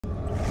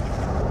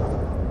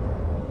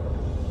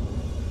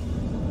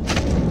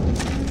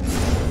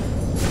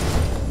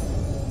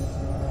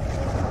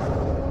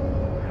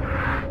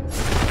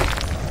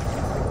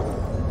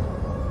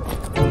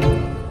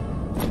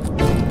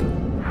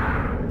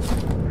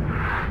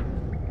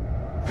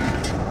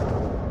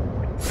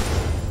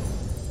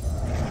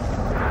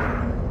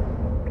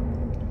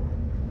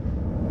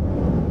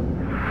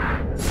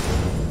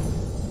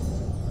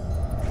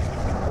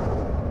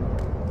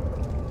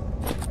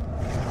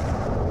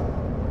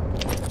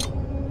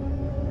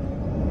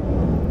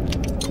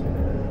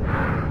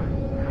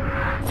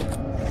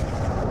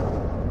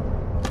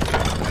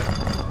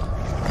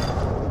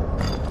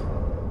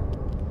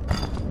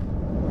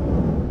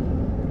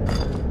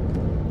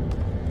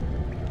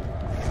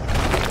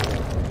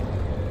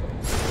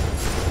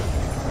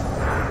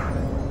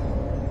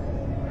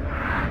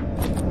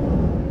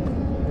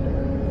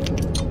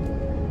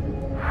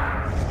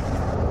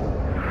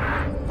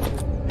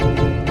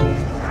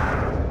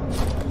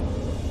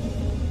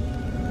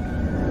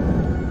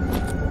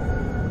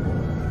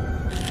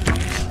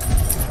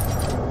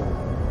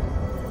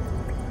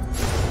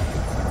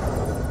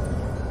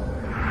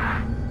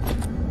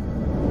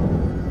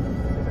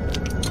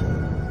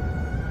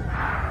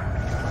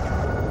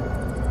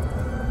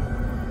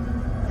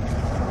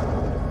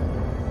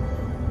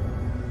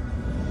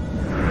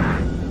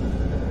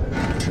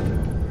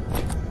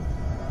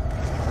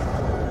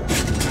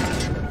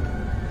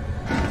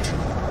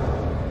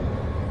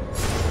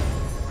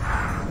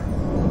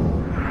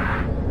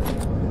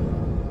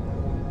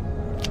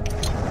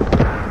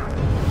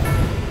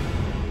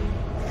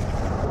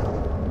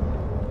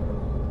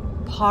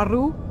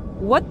Paru,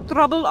 what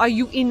trouble are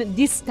you in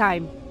this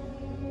time?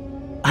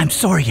 I'm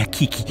sorry,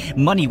 Akiki.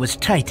 Money was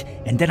tight,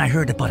 and then I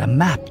heard about a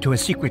map to a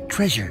secret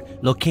treasure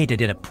located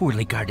in a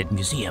poorly guarded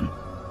museum.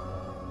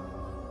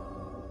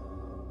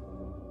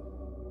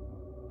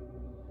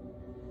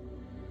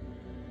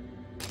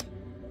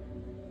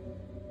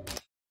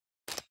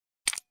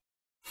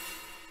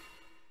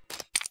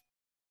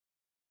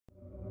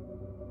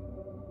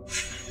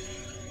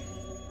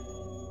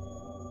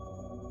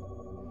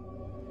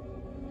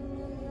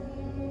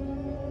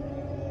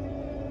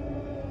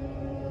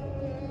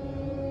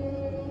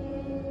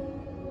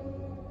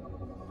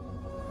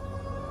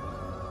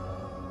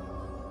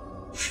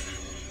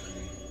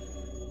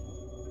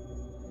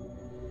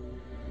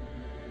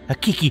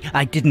 Akiki,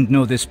 I didn't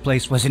know this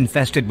place was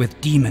infested with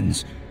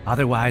demons.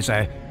 Otherwise,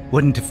 I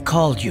wouldn't have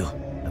called you.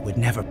 I would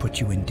never put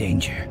you in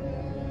danger.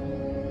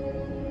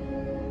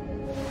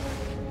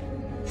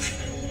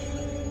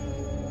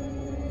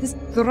 This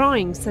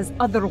drawing says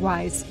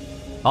otherwise.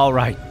 All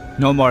right,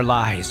 no more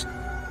lies.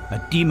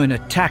 A demon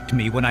attacked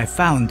me when I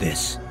found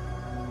this.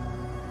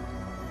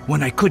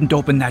 When I couldn't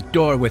open that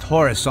door with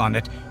Horus on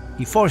it,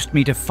 he forced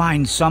me to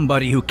find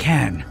somebody who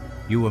can.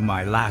 You were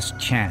my last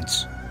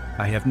chance.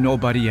 I have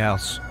nobody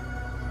else.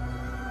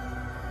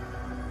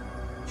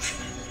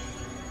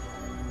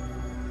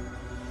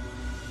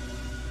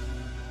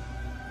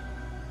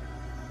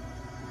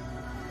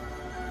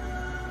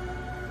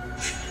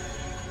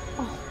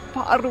 Oh,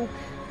 Paru,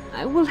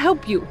 I will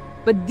help you,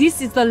 but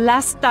this is the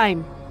last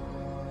time.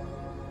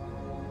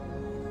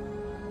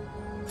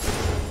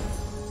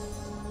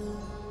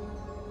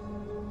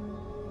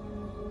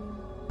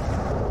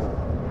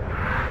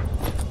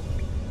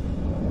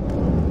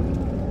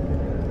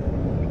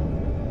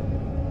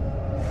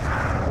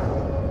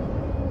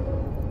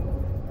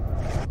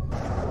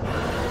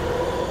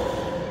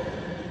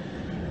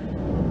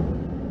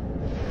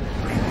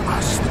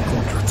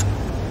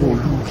 Or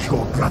lose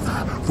your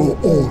brother for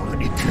all